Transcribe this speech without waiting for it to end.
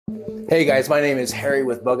Hey guys, my name is Harry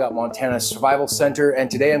with Bug Out Montana Survival Center,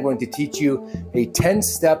 and today I'm going to teach you a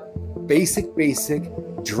 10-step basic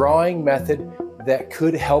drawing method that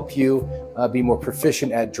could help you be more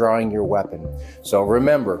proficient at drawing your weapon. So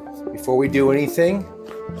remember, before we do anything,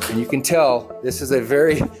 and you can tell this is a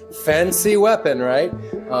very fancy weapon, right?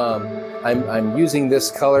 I'm using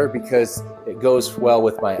this color because it goes well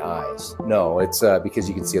with my eyes. No, it's because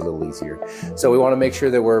you can see a little easier. So we want to make sure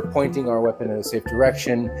that we're pointing our weapon in a safe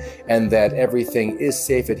direction and that everything is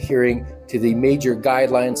safe, adhering to the major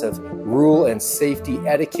guidelines of rule and safety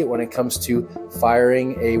etiquette when it comes to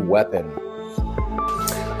firing a weapon.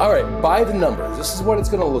 All right, by the numbers, this is what it's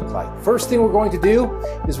going to look like. First thing we're going to do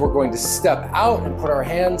is we're going to step out and put our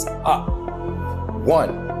hands up.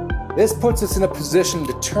 1. This puts us in a position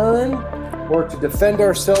to turn or to defend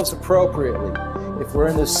ourselves appropriately. If we're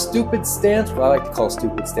in this stupid stance, what I like to call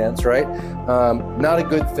stupid stance, right? Not a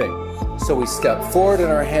good thing. So we step forward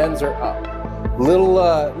and our hands are up.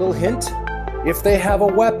 Little hint, if they have a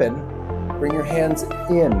weapon, bring your hands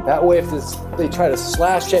in. That way if they try to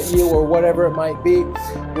slash at you or whatever it might be,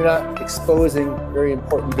 you're not exposing very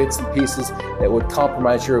important bits and pieces that would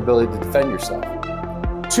compromise your ability to defend yourself.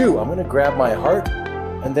 2, I'm gonna grab my heart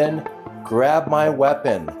and then grab my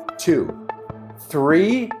weapon. 2.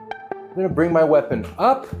 3, I'm gonna bring my weapon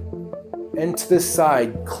up and to the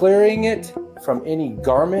side, clearing it from any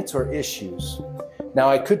garments or issues. Now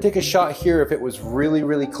I could take a shot here if it was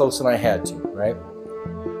really close and I had to, right?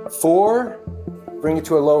 4, bring it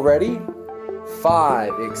to a low ready.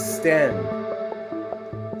 5, extend.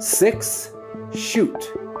 6,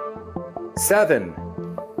 shoot. 7,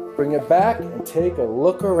 bring it back and take a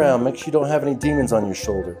look around. Make sure you don't have any demons on your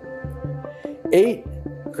shoulder. 8,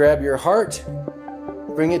 grab your heart.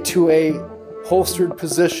 Bring it to a holstered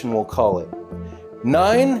position, we'll call it.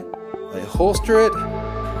 9, I holster it.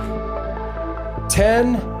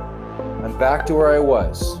 10, I'm back to where I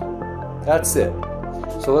was. That's it.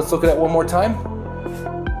 So let's look at it one more time.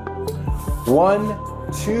 1,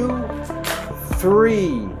 2,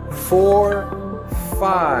 3, 4,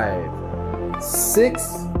 5,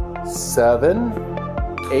 6, 7,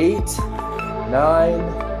 8,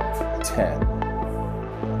 9, 10.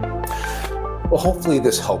 Well, hopefully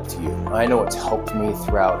this helped you. I know it's helped me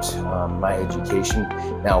throughout my education.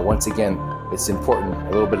 Now, once again, it's important,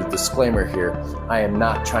 a little bit of disclaimer here. I am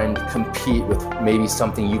not trying to compete with maybe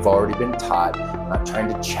something you've already been taught. I'm not trying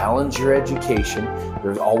to challenge your education.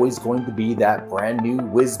 There's always going to be that brand new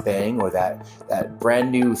whiz bang or that brand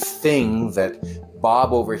new thing that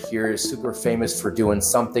Bob over here is super famous for doing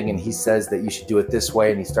something and he says that you should do it this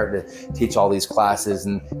way and he started to teach all these classes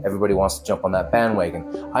and everybody wants to jump on that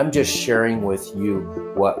bandwagon. I'm just sharing with you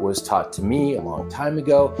what was taught to me a long time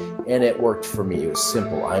ago and it worked for me. It was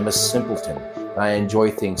simple. I'm a simpleton. I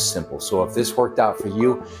enjoy things simple. So if this worked out for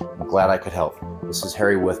you, I'm glad I could help. This is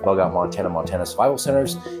Harry with Bug Out Montana Survival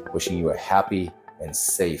Centers, wishing you a happy and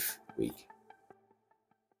safe week.